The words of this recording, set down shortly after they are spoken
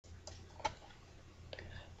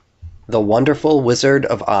The Wonderful Wizard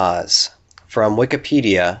of Oz. From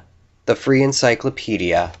Wikipedia, the free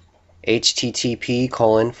encyclopedia,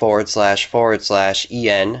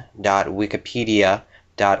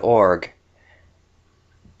 http://en.wikipedia.org.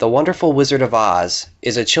 The Wonderful Wizard of Oz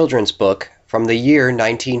is a children's book from the year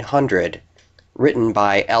 1900, written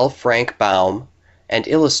by L. Frank Baum and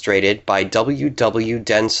illustrated by W. W.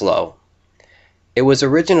 Denslow. It was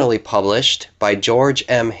originally published by George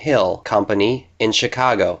M. Hill Company in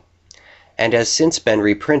Chicago, and has since been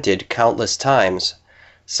reprinted countless times,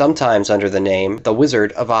 sometimes under the name The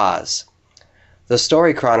Wizard of Oz. The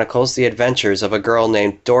story chronicles the adventures of a girl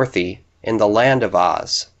named Dorothy in the land of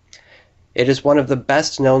Oz. It is one of the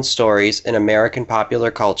best-known stories in American popular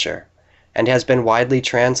culture, and has been widely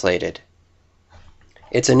translated.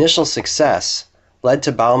 Its initial success led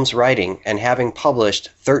to Baum's writing and having published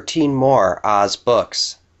 13 more Oz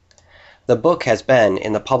books. The book has been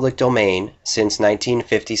in the public domain since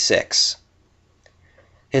 1956.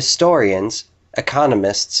 Historians,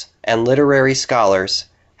 economists, and literary scholars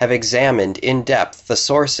have examined in depth the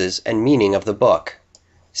sources and meaning of the book.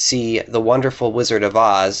 See The Wonderful Wizard of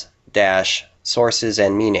Oz - Sources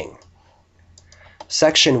and Meaning.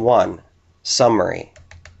 Section 1. Summary.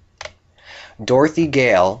 Dorothy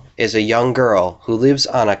Gale is a young girl who lives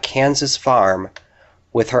on a Kansas farm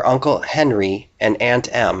with her Uncle Henry and Aunt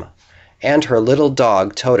Em, and her little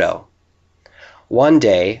dog Toto. One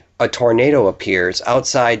day, a tornado appears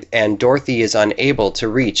outside and Dorothy is unable to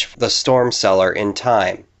reach the storm cellar in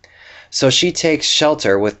time, so she takes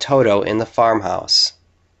shelter with Toto in the farmhouse.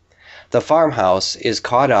 The farmhouse is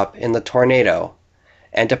caught up in the tornado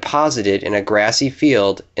and deposited in a grassy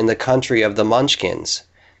field in the country of the Munchkins,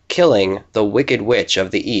 killing the Wicked Witch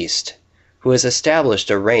of the East, who has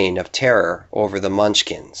established a reign of terror over the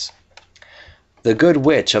Munchkins. The Good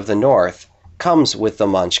Witch of the North comes with the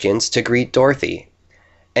Munchkins to greet Dorothy,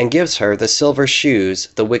 and gives her the silver shoes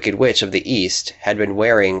the Wicked Witch of the East had been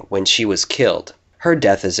wearing when she was killed. Her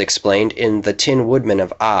death is explained in The Tin Woodman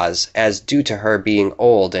of Oz as due to her being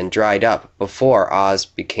old and dried up before Oz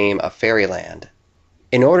became a fairyland.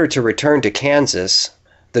 In order to return to Kansas,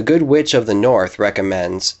 the Good Witch of the North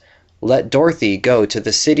recommends, let Dorothy go to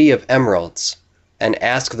the City of Emeralds and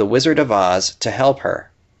ask the Wizard of Oz to help her.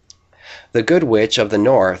 The Good Witch of the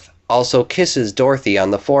North also kisses Dorothy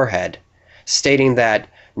on the forehead, stating that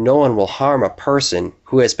no one will harm a person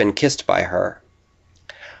who has been kissed by her.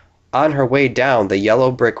 On her way down the yellow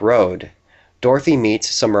brick road, Dorothy meets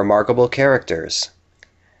some remarkable characters.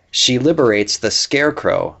 She liberates the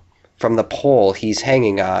Scarecrow from the pole he's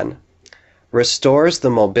hanging on, restores the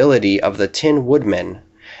mobility of the Tin Woodman,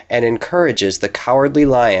 and encourages the Cowardly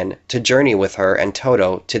Lion to journey with her and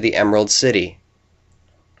Toto to the Emerald City.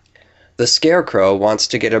 The Scarecrow wants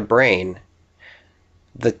to get a brain,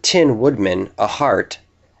 the Tin Woodman a heart,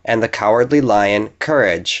 and the Cowardly Lion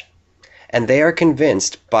courage, and they are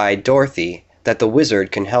convinced by Dorothy that the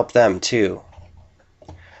wizard can help them too.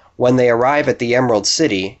 When they arrive at the Emerald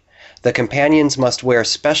City, the companions must wear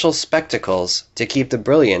special spectacles to keep the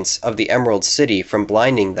brilliance of the Emerald City from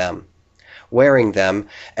blinding them. Wearing them,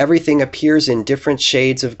 everything appears in different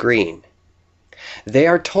shades of green. They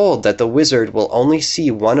are told that the wizard will only see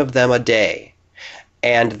one of them a day,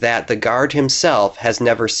 and that the guard himself has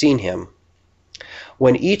never seen him.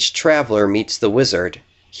 When each traveler meets the wizard,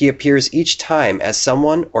 he appears each time as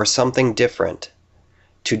someone or something different.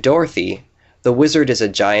 To Dorothy, the wizard is a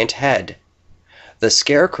giant head. The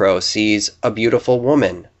Scarecrow sees a beautiful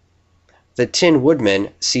woman. The Tin Woodman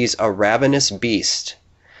sees a ravenous beast.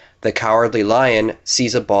 The Cowardly Lion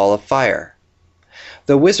sees a ball of fire.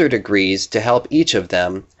 The wizard agrees to help each of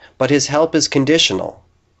them, but his help is conditional.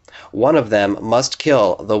 One of them must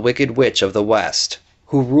kill the Wicked Witch of the West,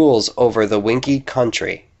 who rules over the Winky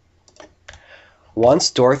Country. Once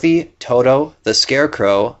Dorothy, Toto, the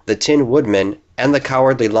Scarecrow, the Tin Woodman, and the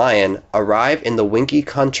Cowardly Lion arrive in the Winky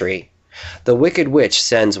Country, the Wicked Witch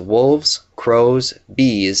sends wolves, crows,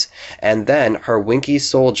 bees, and then her Winky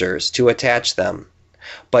soldiers to attach them.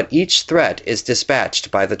 But each threat is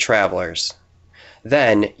dispatched by the travelers.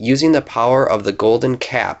 Then, using the power of the golden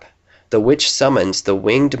cap, the witch summons the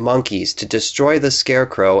winged monkeys to destroy the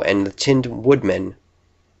Scarecrow and the Tin Woodman,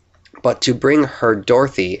 but to bring her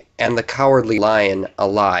Dorothy and the Cowardly Lion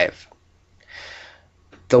alive.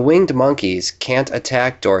 The winged monkeys can't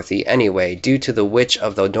attack Dorothy anyway due to the Witch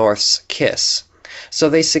of the North's kiss, so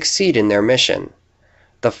they succeed in their mission.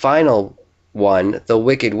 The final one the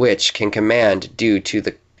Wicked Witch can command due to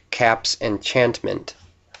the cap's enchantment.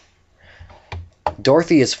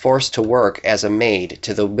 Dorothy is forced to work as a maid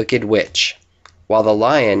to the Wicked Witch, while the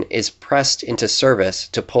lion is pressed into service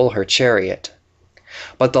to pull her chariot.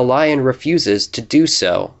 But the lion refuses to do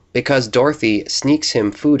so because Dorothy sneaks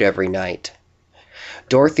him food every night.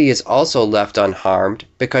 Dorothy is also left unharmed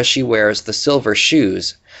because she wears the silver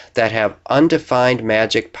shoes that have undefined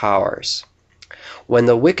magic powers. When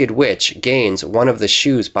the Wicked Witch gains one of the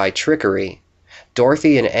shoes by trickery,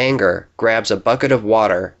 Dorothy in anger grabs a bucket of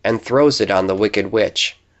water and throws it on the Wicked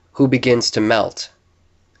Witch, who begins to melt.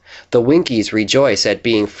 The Winkies rejoice at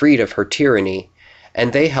being freed of her tyranny,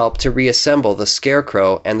 and they help to reassemble the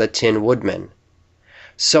Scarecrow and the Tin Woodman.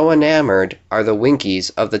 So enamored are the Winkies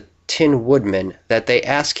of the Tin Woodman that they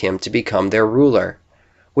ask him to become their ruler,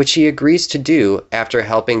 which he agrees to do after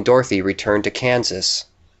helping Dorothy return to Kansas.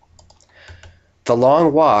 The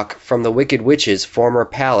long walk from the Wicked Witch's former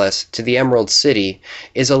palace to the Emerald City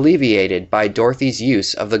is alleviated by Dorothy's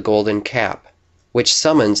use of the golden cap, which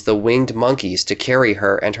summons the winged monkeys to carry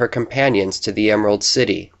her and her companions to the Emerald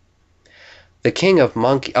City. The king of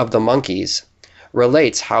the monkeys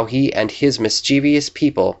relates how he and his mischievous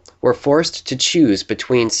people were forced to choose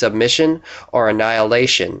between submission or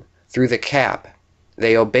annihilation through the cap.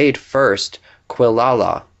 They obeyed first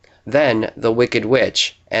Quilala, then the Wicked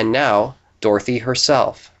Witch, and now Dorothy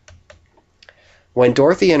herself. When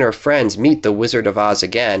Dorothy and her friends meet the Wizard of Oz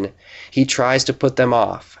again, he tries to put them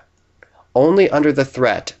off. Only under the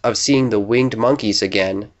threat of seeing the winged monkeys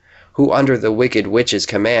again, who under the Wicked Witch's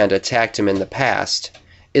command attacked him in the past,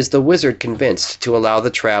 is the wizard convinced to allow the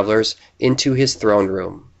travelers into his throne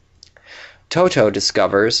room. Toto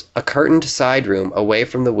discovers a curtained side room away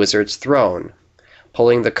from the wizard's throne.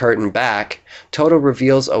 Pulling the curtain back, Toto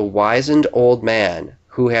reveals a wizened old man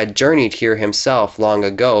who had journeyed here himself long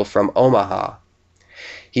ago from Omaha.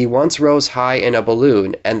 He once rose high in a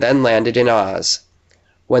balloon and then landed in Oz.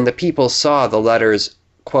 When the people saw the letters,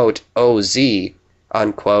 quote, OZ,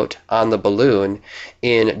 unquote, on the balloon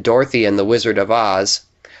in Dorothy and the Wizard of Oz,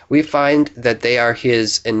 we find that they are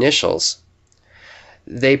his initials.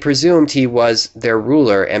 They presumed he was their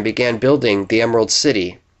ruler and began building the Emerald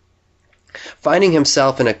City. Finding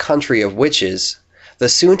himself in a country of witches, the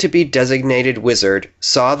soon-to-be designated wizard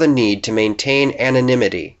saw the need to maintain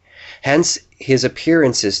anonymity, hence his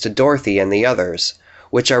appearances to Dorothy and the others,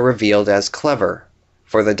 which are revealed as clever,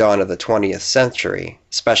 for the dawn of the 20th century,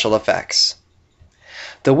 special effects.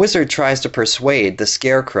 The wizard tries to persuade the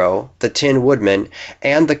Scarecrow, the Tin Woodman,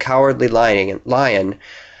 and the Cowardly Lion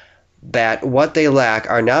that what they lack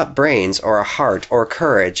are not brains or a heart or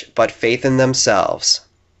courage, but faith in themselves.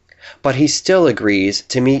 But he still agrees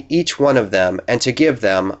to meet each one of them and to give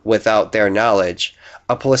them, without their knowledge,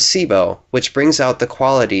 a placebo which brings out the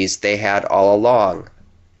qualities they had all along.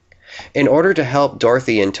 In order to help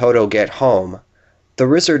Dorothy and Toto get home, the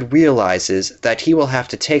wizard realizes that he will have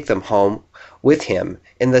to take them home with him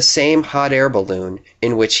in the same hot air balloon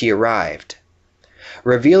in which he arrived.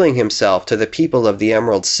 Revealing himself to the people of the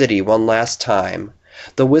Emerald City one last time,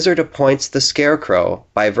 the wizard appoints the Scarecrow,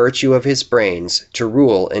 by virtue of his brains, to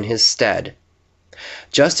rule in his stead.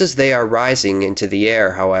 Just as they are rising into the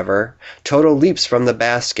air, however, Toto leaps from the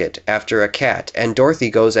basket after a cat, and Dorothy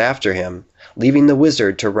goes after him, leaving the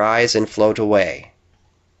wizard to rise and float away.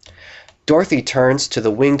 Dorothy turns to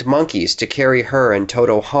the winged monkeys to carry her and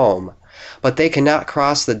Toto home, but they cannot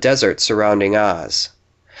cross the desert surrounding Oz.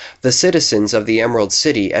 The citizens of the Emerald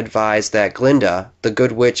City advise that Glinda, the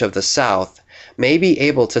Good Witch of the South, may be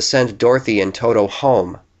able to send Dorothy and Toto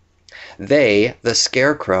home. They, the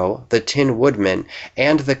Scarecrow, the Tin Woodman,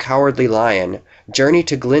 and the Cowardly Lion, journey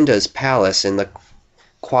to Glinda's palace in the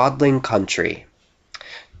Quadling Country.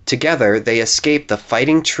 Together they escape the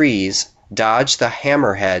fighting trees, dodge the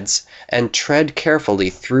hammerheads, and tread carefully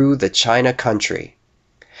through the China Country.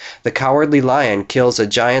 The Cowardly Lion kills a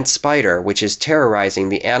giant spider which is terrorizing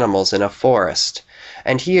the animals in a forest,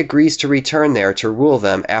 and he agrees to return there to rule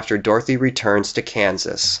them after Dorothy returns to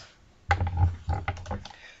Kansas.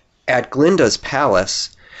 At Glinda's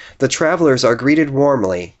palace, the travelers are greeted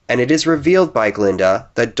warmly, and it is revealed by Glinda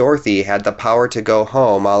that Dorothy had the power to go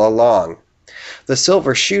home all along. The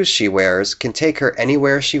silver shoes she wears can take her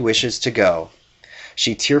anywhere she wishes to go.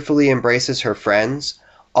 She tearfully embraces her friends,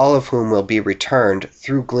 all of whom will be returned,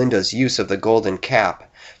 through Glinda's use of the golden cap,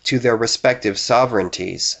 to their respective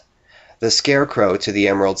sovereignties. The Scarecrow to the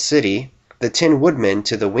Emerald City, the Tin Woodman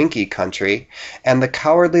to the Winky Country, and the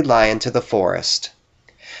Cowardly Lion to the forest.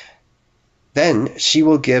 Then she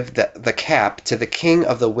will give the cap to the King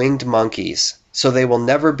of the Winged Monkeys, so they will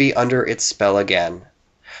never be under its spell again.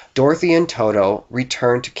 Dorothy and Toto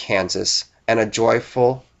return to Kansas, and a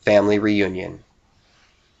joyful family reunion.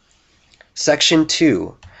 Section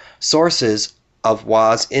 2. Sources of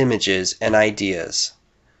Oz Images and Ideas.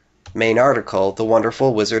 Main article, The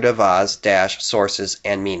Wonderful Wizard of Oz - Sources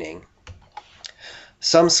and Meaning.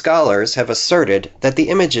 Some scholars have asserted that the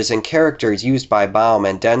images and characters used by Baum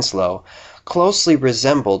and Denslow closely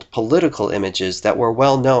resembled political images that were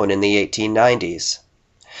well known in the 1890s.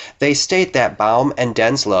 They state that Baum and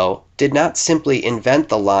Denslow did not simply invent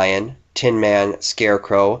the lion, Tin Man,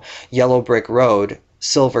 Scarecrow, Yellow Brick Road,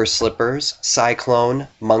 Silver Slippers, Cyclone,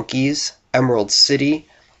 Monkeys, Emerald City,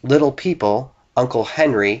 Little People, Uncle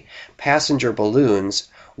Henry, Passenger Balloons,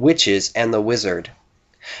 Witches, and the Wizard.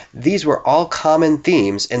 These were all common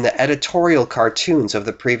themes in the editorial cartoons of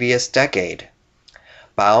the previous decade.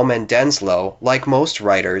 Baum and Denslow, like most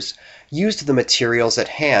writers, used the materials at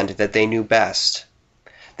hand that they knew best.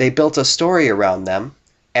 They built a story around them,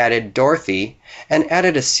 added Dorothy, and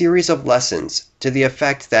added a series of lessons to the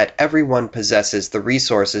effect that everyone possesses the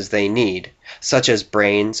resources they need, such as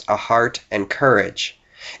brains, a heart, and courage,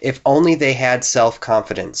 if only they had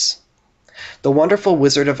self-confidence. The Wonderful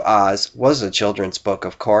Wizard of Oz was a children's book,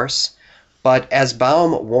 of course, but as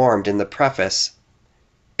Baum warned in the preface,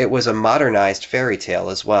 it was a modernized fairy tale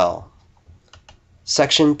as well.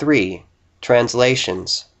 Section 3.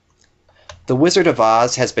 Translations. The Wizard of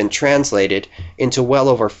Oz has been translated into well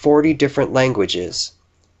over 40 different languages.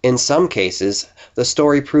 In some cases, the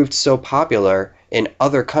story proved so popular in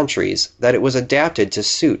other countries that it was adapted to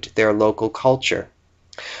suit their local culture.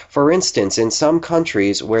 For instance, in some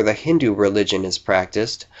countries where the Hindu religion is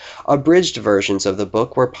practiced, abridged versions of the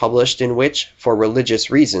book were published in which, for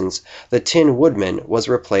religious reasons, the Tin Woodman was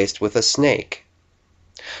replaced with a snake.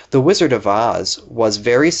 The Wizard of Oz was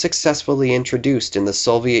very successfully introduced in the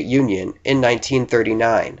Soviet Union in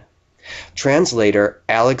 1939. Translator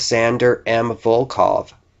Alexander M.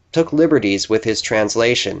 Volkov took liberties with his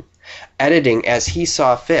translation, editing as he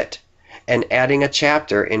saw fit, and adding a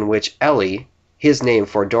chapter in which Ellie, his name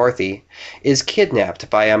for Dorothy, is kidnapped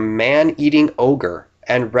by a man-eating ogre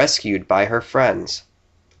and rescued by her friends.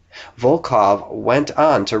 Volkov went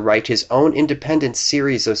on to write his own independent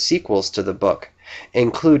series of sequels to the book,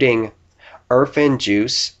 including Urfin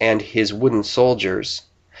Juice and His Wooden Soldiers,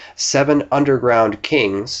 7 Underground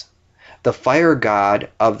Kings, The Fire God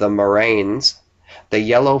of the Moraines, The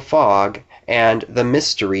Yellow Fog, and The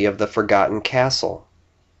Mystery of the Forgotten Castle.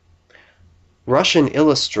 Russian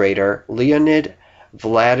illustrator Leonid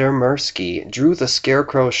Vladimirsky drew the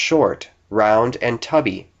Scarecrow short, round, and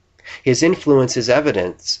tubby. His influence is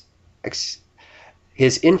evident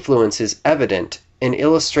in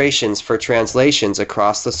illustrations for translations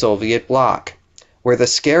across the Soviet bloc, where the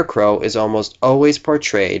Scarecrow is almost always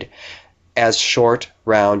portrayed as short,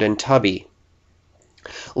 round, and tubby.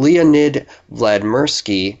 Leonid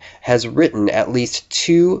Vladimirsky has written at least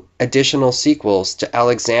 2 additional sequels to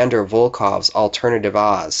Alexander Volkov's Alternative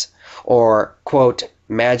Oz, or, quote,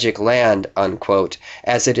 Magic Land, unquote,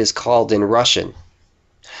 as it is called in Russian.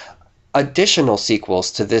 Additional sequels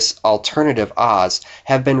to this Alternative Oz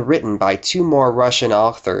have been written by 2 more Russian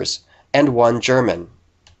authors and 1 German.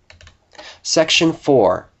 Section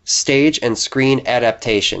 4. Stage and Screen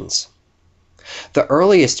Adaptations. The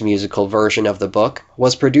earliest musical version of the book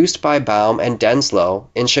was produced by Baum and Denslow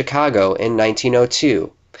in Chicago in 1902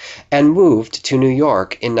 and moved to New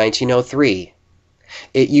York in 1903.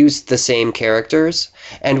 It used the same characters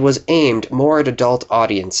and was aimed more at adult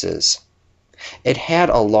audiences. It had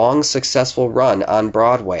a long, successful run on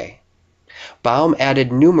Broadway. Baum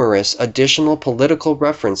added numerous additional political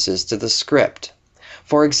references to the script.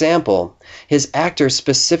 For example, his actors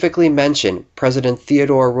specifically mention President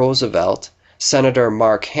Theodore Roosevelt, Senator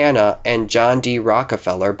Mark Hanna, and John D.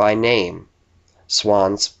 Rockefeller by name.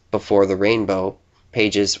 Swans Before the Rainbow,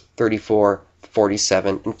 pages 34,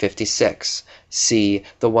 47, and 56. See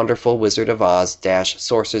The Wonderful Wizard of Oz -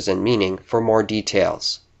 Sources and Meaning for more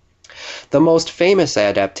details. The most famous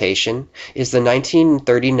adaptation is the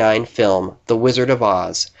 1939 film The Wizard of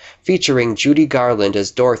Oz, featuring Judy Garland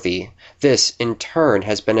as Dorothy. This, in turn,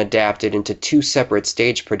 has been adapted into 2 separate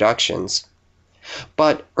stage productions.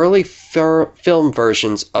 But early film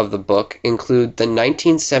versions of the book include the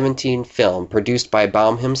 1917 film produced by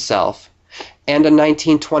Baum himself and a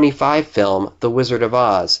 1925 film, The Wizard of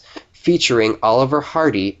Oz, featuring Oliver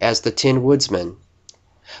Hardy as the Tin Woodsman.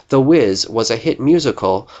 The Wiz was a hit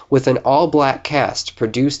musical with an all-black cast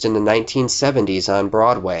produced in the 1970s on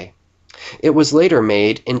Broadway. It was later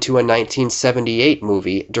made into a 1978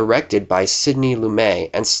 movie directed by Sidney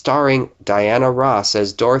Lumet and starring Diana Ross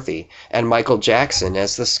as Dorothy and Michael Jackson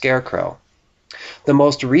as the Scarecrow. The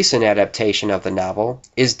most recent adaptation of the novel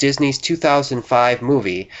is Disney's 2005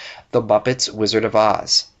 movie, The Muppets Wizard of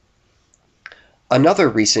Oz. Another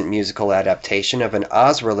recent musical adaptation of an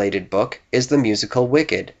Oz-related book is the musical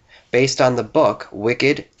Wicked, based on the book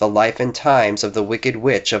Wicked, The Life and Times of the Wicked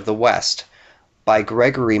Witch of the West, by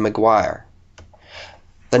Gregory Maguire.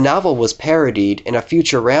 The novel was parodied in a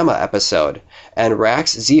Futurama episode, and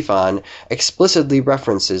Rax Zephon explicitly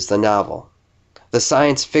references the novel. The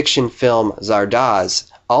science fiction film Zardoz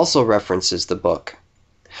also references the book.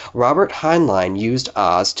 Robert Heinlein used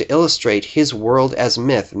Oz to illustrate his world as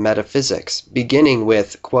myth metaphysics, beginning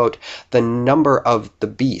with, quote, "the number of the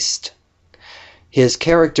beast." His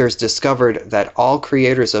characters discovered that all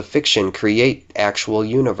creators of fiction create actual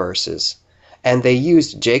universes, and they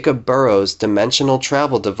used Jacob Burrows' dimensional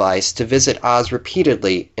travel device to visit Oz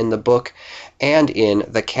repeatedly in the book and in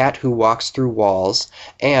The Cat Who Walks Through Walls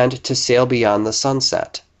and To Sail Beyond the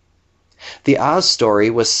Sunset. The Oz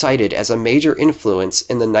story was cited as a major influence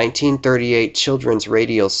in the 1938 children's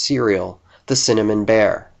radio serial, The Cinnamon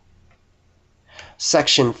Bear.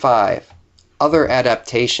 Section 5. Other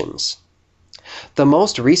adaptations. The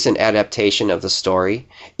most recent adaptation of the story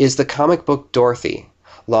is the comic book Dorothy,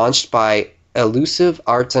 launched by Elusive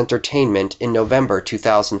Arts Entertainment in November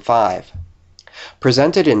 2005.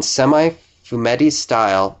 Presented in semi-fumetti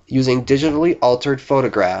style using digitally altered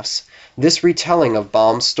photographs, this retelling of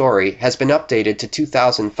Baum's story has been updated to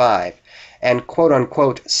 2005 and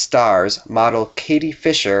quote-unquote stars model Katie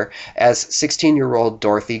Fisher as 16-year-old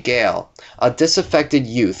Dorothy Gale, a disaffected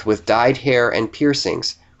youth with dyed hair and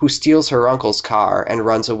piercings who steals her uncle's car and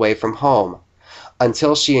runs away from home,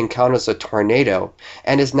 until she encounters a tornado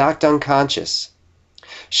and is knocked unconscious.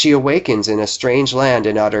 She awakens in a strange land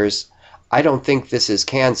and utters, "I don't think this is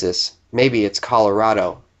Kansas, maybe it's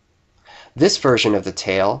Colorado." This version of the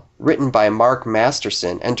tale, written by Mark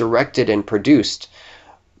Masterson and directed and produced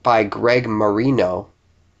by Greg Marino,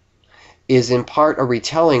 is in part a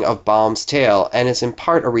retelling of Baum's tale and is in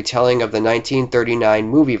part a retelling of the 1939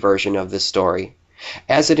 movie version of this story,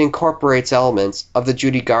 as it incorporates elements of the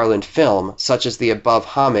Judy Garland film, such as the above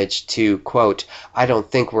homage to, quote, "I don't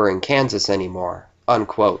think we're in Kansas anymore,"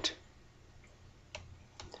 unquote.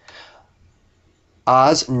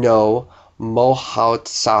 Oz no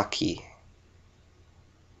Mohoutsuki.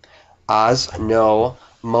 Oz no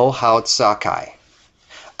Mohoutsuki,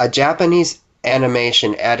 a Japanese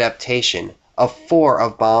animation adaptation of 4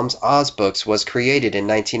 of Baum's Oz books, was created in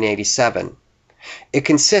 1987. It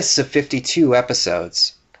consists of 52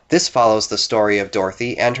 episodes. This follows the story of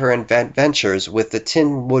Dorothy and her adventures with the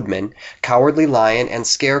Tin Woodman, Cowardly Lion, and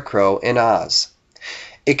Scarecrow in Oz.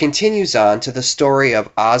 It continues on to the story of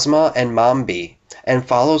Ozma and Mombi and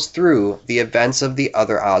follows through the events of the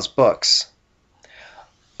other Oz books.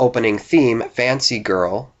 Opening theme, Fancy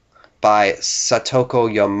Girl, by Satoko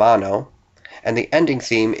Yamano, and the ending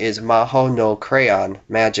theme is Maho no Crayon,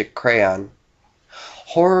 Magic Crayon.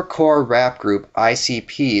 Horrorcore rap group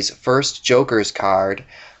ICP's first Joker's card,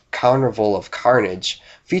 Carnival of Carnage,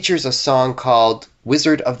 features a song called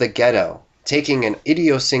Wizard of the Ghetto, taking an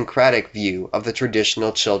idiosyncratic view of the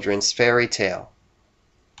traditional children's fairy tale.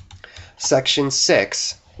 Section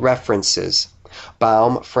 6. References.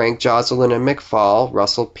 Baum, Frank Joslin and McFall,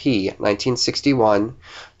 Russell P., 1961,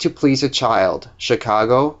 To Please a Child,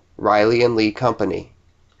 Chicago, Riley and Lee Company.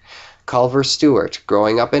 Culver Stewart,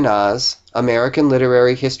 Growing Up in Oz, American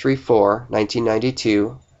Literary History 4,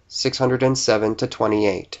 1992,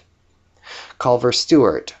 607-28. Culver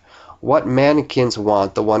Stewart, What Mannequins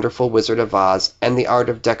Want, The Wonderful Wizard of Oz, and the Art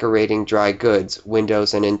of Decorating Dry Goods,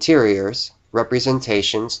 Windows and Interiors,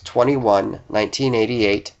 Representations 21,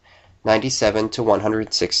 1988,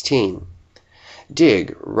 97-116.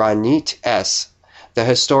 Dig, Ronit S., The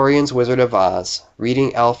Historian's Wizard of Oz,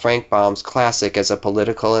 Reading L. Frank Baum's Classic as a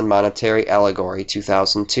Political and Monetary Allegory,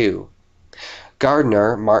 2002.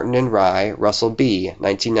 Gardner, Martin and Rye, Russell B.,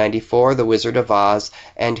 1994, The Wizard of Oz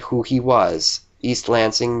and Who He Was, East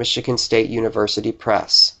Lansing, Michigan State University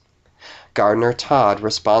Press. Gardner, Todd,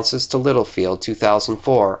 Responses to Littlefield,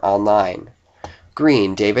 2004, online.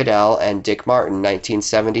 Green, David L., and Dick Martin,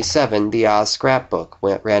 1977, The Oz Scrapbook,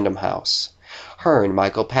 Random House. Hearn,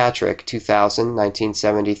 Michael Patrick, 2000,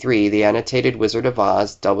 1973, The Annotated Wizard of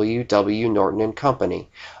Oz, W. W. Norton and Company,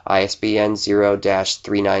 ISBN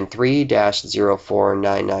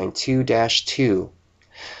 0-393-04992-2.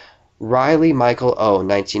 Riley Michael O.,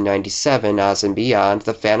 1997, Oz and Beyond,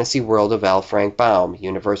 The Fantasy World of L. Frank Baum,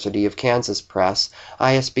 University of Kansas Press,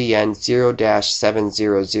 ISBN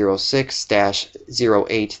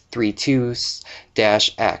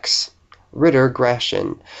 0-7006-0832-X. Ritter,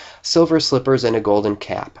 Gratian, Silver Slippers and a Golden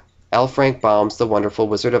Cap. L. Frank Baum's The Wonderful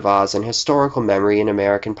Wizard of Oz and Historical Memory in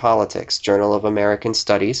American Politics, Journal of American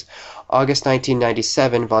Studies, August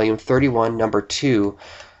 1997, Volume 31, Number 2,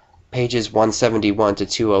 pages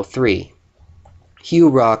 171-203. Hugh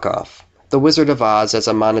Rockoff, The Wizard of Oz as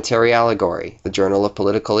a Monetary Allegory, The Journal of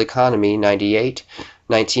Political Economy, 98,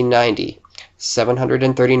 1990,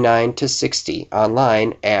 739 to 60,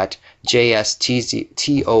 online at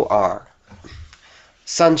JSTOR.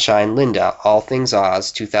 Sunshine, Linda, All Things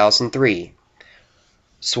Oz, 2003.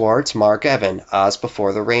 Swartz, Mark Evan, Oz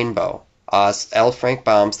Before the Rainbow. Oz, L. Frank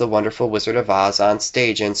Baum's The Wonderful Wizard of Oz on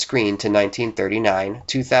stage and screen to 1939,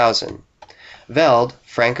 2000. Veld,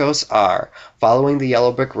 Francos R., Following the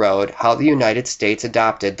Yellow Brick Road, How the United States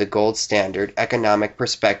Adopted the Gold Standard, Economic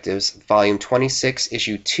Perspectives, Volume 26,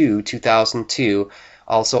 Issue 2, 2002,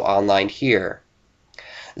 also online here.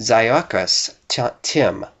 Ziokas,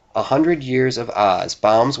 Tim, 100 Years of Oz,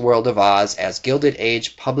 Baum's World of Oz as Gilded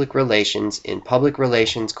Age Public Relations in Public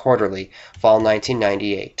Relations Quarterly, Fall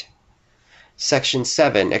 1998. Section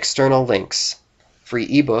 7, External Links. Free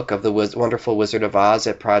ebook of The Wonderful Wizard of Oz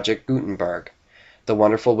at Project Gutenberg. The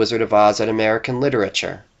Wonderful Wizard of Oz at American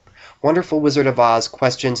Literature. Wonderful Wizard of Oz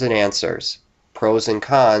Questions and Answers. Pros and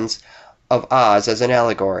Cons of Oz as an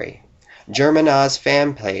Allegory. German Oz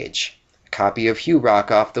Fan Page. Copy of Hugh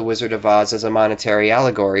Rockoff, The Wizard of Oz as a Monetary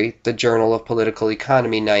Allegory, The Journal of Political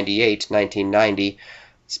Economy 98, 1990,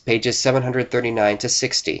 pages 739 to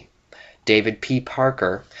 60. David P.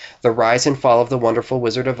 Parker, The Rise and Fall of the Wonderful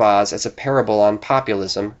Wizard of Oz as a Parable on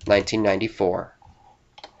Populism, 1994.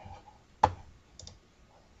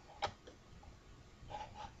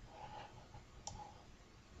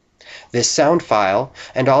 This sound file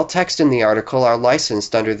and all text in the article are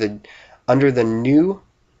licensed under the new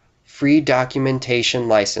Free Documentation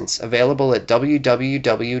License, available at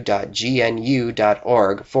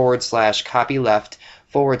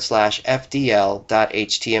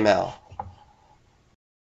www.gnu.org/copyleft/fdl.html.